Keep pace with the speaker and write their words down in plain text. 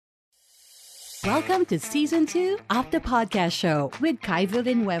Welcome to Season 2 of the Podcast Show with Kai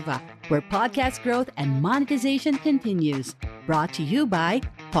Villanueva, where podcast growth and monetization continues. Brought to you by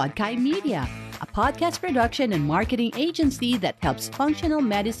Podkai Media, a podcast production and marketing agency that helps functional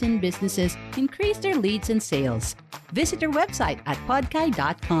medicine businesses increase their leads and sales. Visit our website at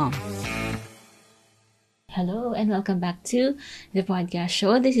podkai.com. Hello and welcome back to the podcast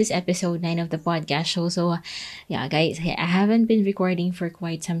show. This is episode 9 of the podcast show. So, guys, I haven't been recording for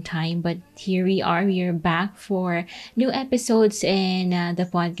quite some time, but here we are. We are back for new episodes in the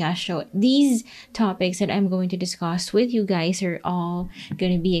podcast show. These topics that I'm going to discuss with you guys are all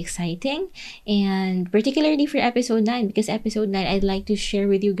going to be exciting, and particularly for episode 9, because episode 9, I'd like to share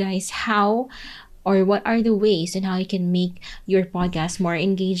with you guys how or what are the ways and how you can make your podcast more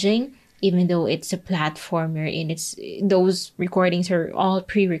engaging. Even though it's a platform wherein those recordings are all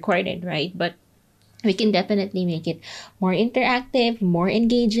pre-recorded, right? But we can definitely make it more interactive, more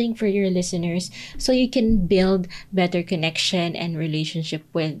engaging for your listeners, so you can build better connection and relationship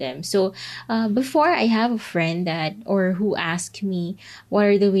with them. So before, I have a friend who asked me, what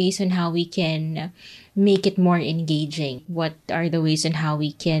are the ways on how we can make it more engaging? What are the ways on how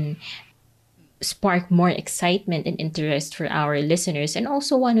we can spark more excitement and interest for our listeners, and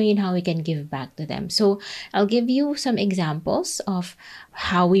also one way in how we can give back to them. So I'll give you some examples of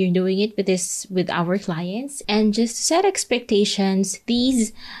how we're doing it with our clients, and just to set expectations,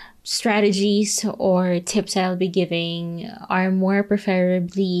 these strategies or tips I'll be giving are more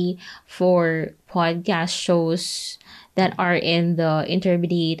preferably for podcast shows that are in the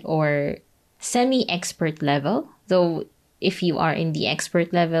intermediate or semi-expert level. Though if you are in the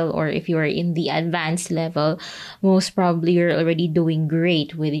expert level or if you are in the advanced level, most probably you're already doing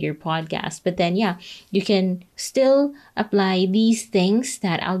great with your podcast. But then, you can still apply these things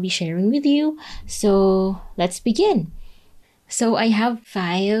that I'll be sharing with you. So let's begin. So I have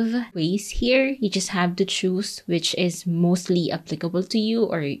 5 ways here. You just have to choose which is mostly applicable to you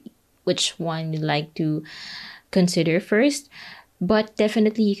or which one you'd like to consider first. But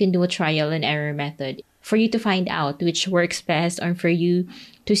definitely you can do a trial and error method for you to find out which works best, or for you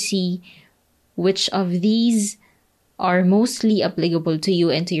to see which of these are mostly applicable to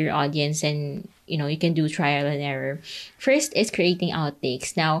you and to your audience, and you can do trial and error. First is creating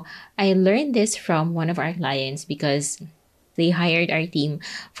outtakes. Now, I learned this from one of our clients because they hired our team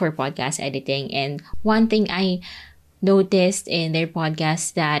for podcast editing, and one thing I noticed in their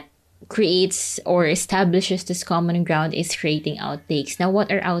podcast that creates or establishes this common ground is creating outtakes. Now, what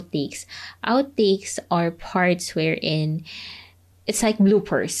are outtakes? Outtakes are parts wherein it's like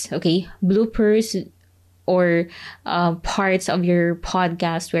bloopers, okay? Bloopers or parts of your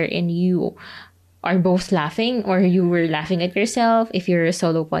podcast wherein you are both laughing, or you were laughing at yourself if you're a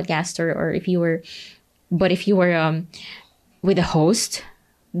solo podcaster, or if you were with a host.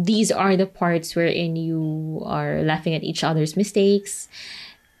 These are the parts wherein you are laughing at each other's mistakes,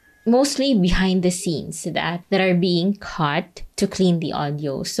 mostly behind the scenes that are being cut to clean the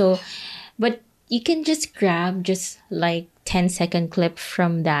audio. So, but you can just grab just like 10-second clip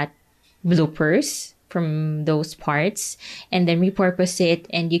from that bloopers, from those parts, and then repurpose it,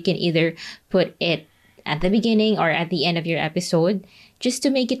 and you can either put it at the beginning or at the end of your episode just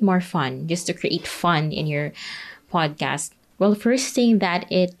to make it more fun, just to create fun in your podcast. Well, first thing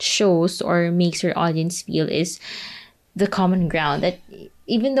that it shows or makes your audience feel is the common ground, that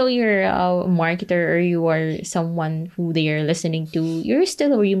even though you're a marketer or you are someone who they are listening to, you're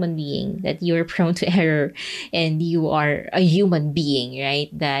still a human being, that you're prone to error, and you are a human being, right?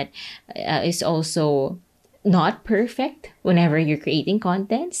 That is also not perfect whenever you're creating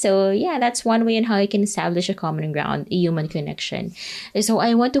content. So that's one way in how you can establish a common ground, a human connection. So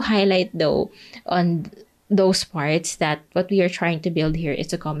I want to highlight though on those parts that what we are trying to build here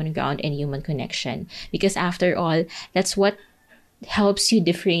is a common ground and human connection, because after all, that's what helps you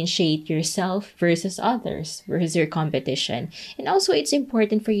differentiate yourself versus others, versus your competition. And also, it's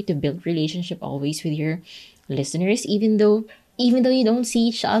important for you to build relationship always with your listeners, even though you don't see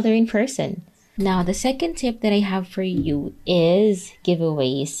each other in person. Now, the second tip that I have for you is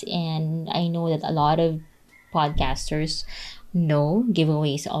giveaways. And I know that a lot of podcasters know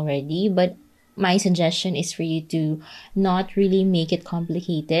giveaways already, but my suggestion is for you to not really make it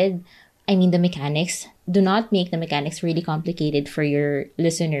complicated. I mean, the mechanics. Do not make the mechanics really complicated for your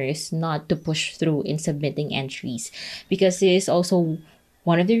listeners not to push through in submitting entries, because this is also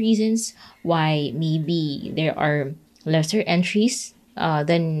one of the reasons why maybe there are lesser entries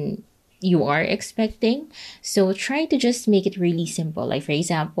than you are expecting. So try to just make it really simple. Like, for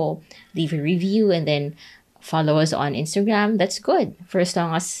example, leave a review and then follow us on Instagram. That's good for as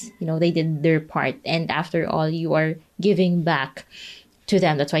long as they did their part, and after all, you are giving back to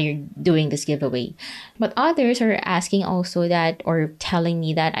them. That's why you're doing this giveaway. But others are asking also that, or telling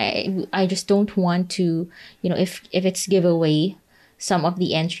me that I just don't want to, if it's giveaway, some of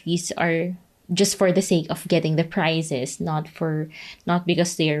the entries are just for the sake of getting the prizes, not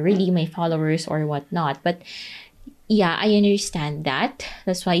because they are really my followers or whatnot. But yeah, I understand that.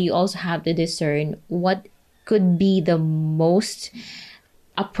 That's why you also have to discern what could be the most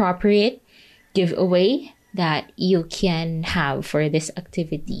appropriate giveaway that you can have for this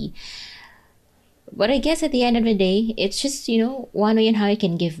activity. But I guess at the end of the day, it's just, one way on how you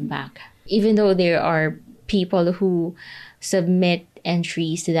can give back. Even though there are people who submit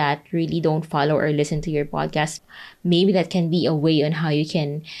entries that really don't follow or listen to your podcast, maybe that can be a way on how you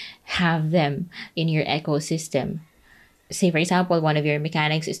can have them in your ecosystem. Say, for example, one of your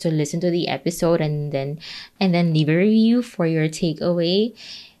mechanics is to listen to the episode and then leave a review for your takeaway.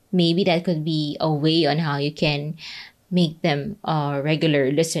 Maybe that could be a way on how you can make them a regular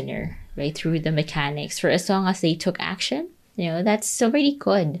listener, right, through the mechanics, for as long as they took action. That's already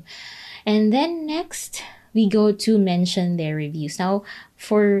good. And then next, we go to mention their reviews. Now,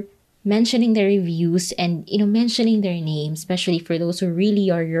 for mentioning their reviews and, mentioning their name, especially for those who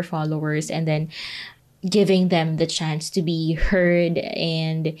really are your followers, and then giving them the chance to be heard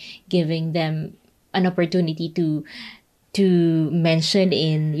and giving them an opportunity to mention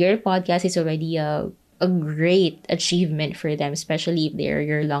in your podcast is already a great achievement for them, especially if they're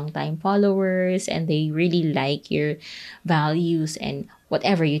your longtime followers and they really like your values and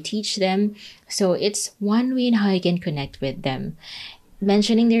whatever you teach them. So it's one way in how you can connect with them.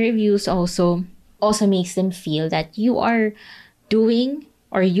 Mentioning their reviews also makes them feel that you are doing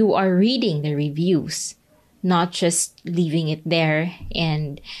or you are reading the reviews, not just leaving it there.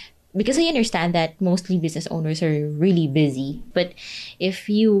 And because I understand that mostly business owners are really busy, but if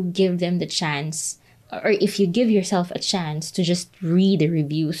you give them the chance, or if you give yourself a chance to just read the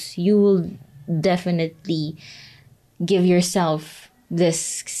reviews, you will definitely give yourself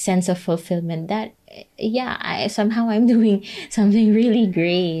this sense of fulfillment that, yeah, I'm doing something really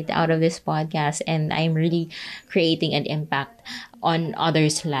great out of this podcast, and I'm really creating an impact on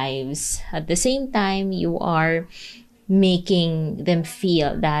others' lives. At the same time, you are making them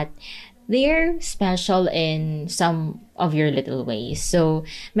feel that they're special in some of your little ways. So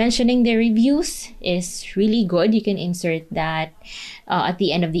mentioning their reviews is really good. You can insert that at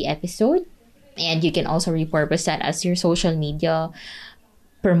the end of the episode, and you can also repurpose that as your social media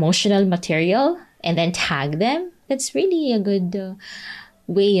promotional material and then tag them. That's really a good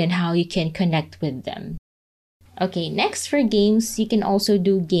way on how you can connect with them. Okay, next, for games, you can also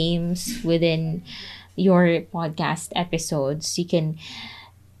do games within your podcast episodes. You can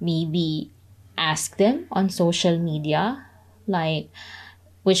maybe ask them on social media, like,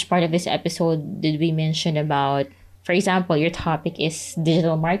 which part of this episode did we mention about? For example, your topic is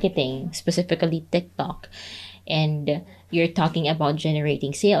digital marketing, specifically TikTok, and you're talking about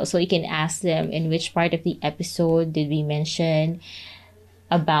generating sales. So you can ask them, in which part of the episode did we mention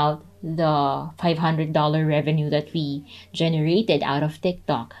about the $500 revenue that we generated out of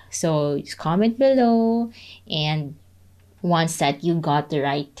TikTok? So just comment below, and once that you got the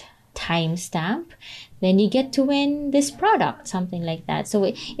right timestamp, then you get to win this product, something like that. So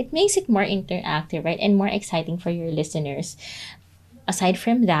it makes it more interactive, right, and more exciting for your listeners. Aside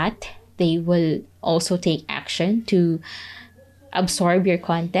from that, they will also take action to absorb your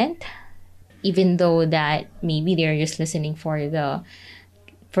content, even though that maybe they're just listening for the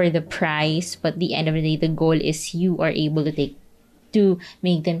prize. But at the end of the day, the goal is you are able to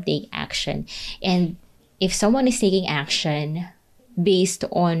make them take action. And if someone is taking action based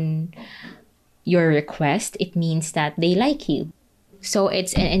on your request, it means that they like you. So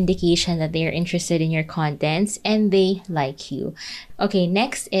it's an indication that they're interested in your contents and they like you. Okay,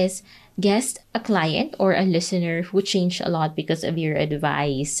 next is guest a client or a listener who changed a lot because of your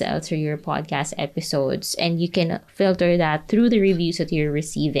advice through your podcast episodes. And you can filter that through the reviews that you're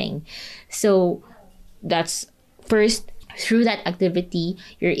receiving. So that's first, through that activity,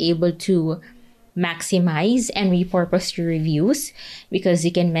 you're able to maximize and repurpose your reviews, because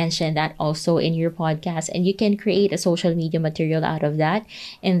you can mention that also in your podcast and you can create a social media material out of that.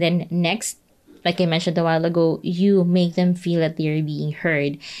 And then next, like I mentioned a while ago, you make them feel that they're being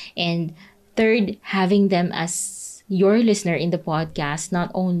heard. And third, having them as your listener in the podcast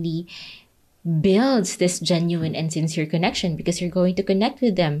not only builds this genuine and sincere connection, because you're going to connect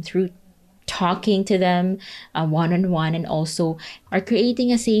with them through talking to them one-on-one, and also are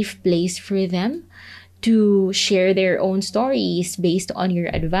creating a safe place for them to share their own stories based on your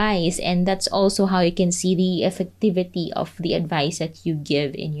advice. And that's also how you can see the effectivity of the advice that you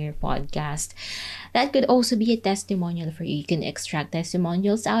give in your podcast. That could also be a testimonial for you. You can extract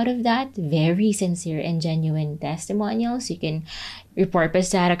testimonials out of that, very sincere and genuine testimonials. You can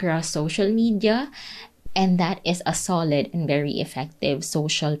repurpose that across social media. And that is a solid and very effective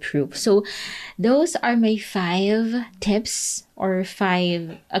social proof. So those are my 5 tips or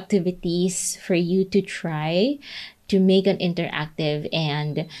 5 activities for you to try to make an interactive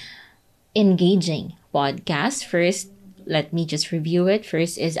and engaging podcast. First, let me just review it.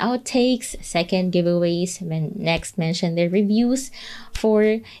 First is outtakes. Second, giveaways. Next, mention their reviews.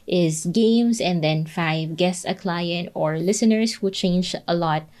 4 is games. And then 5, guess a client or listeners who changed a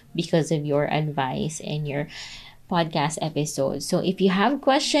lot because of your advice in your podcast episode. So if you have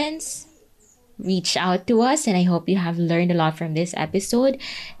questions, reach out to us, and I hope you have learned a lot from this episode.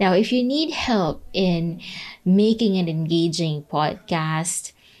 Now, if you need help in making an engaging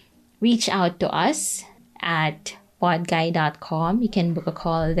podcast, reach out to us at podguy.com. You can book a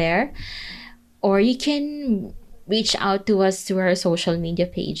call there, or you can reach out to us through our social media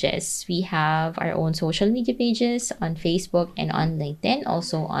pages. We have our own social media pages on Facebook and on LinkedIn,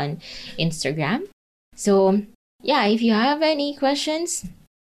 also on Instagram. So yeah, if you have any questions,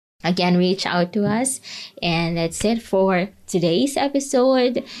 again, reach out to us. And that's it for today's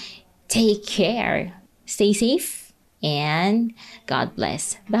episode. Take care, stay safe, and God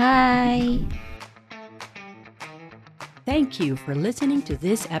bless. Bye. Thank you for listening to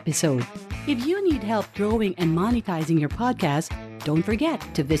this episode. If you need help growing and monetizing your podcast, don't forget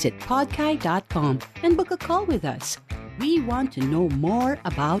to visit podkai.com and book a call with us. We want to know more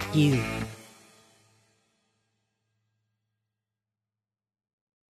about you.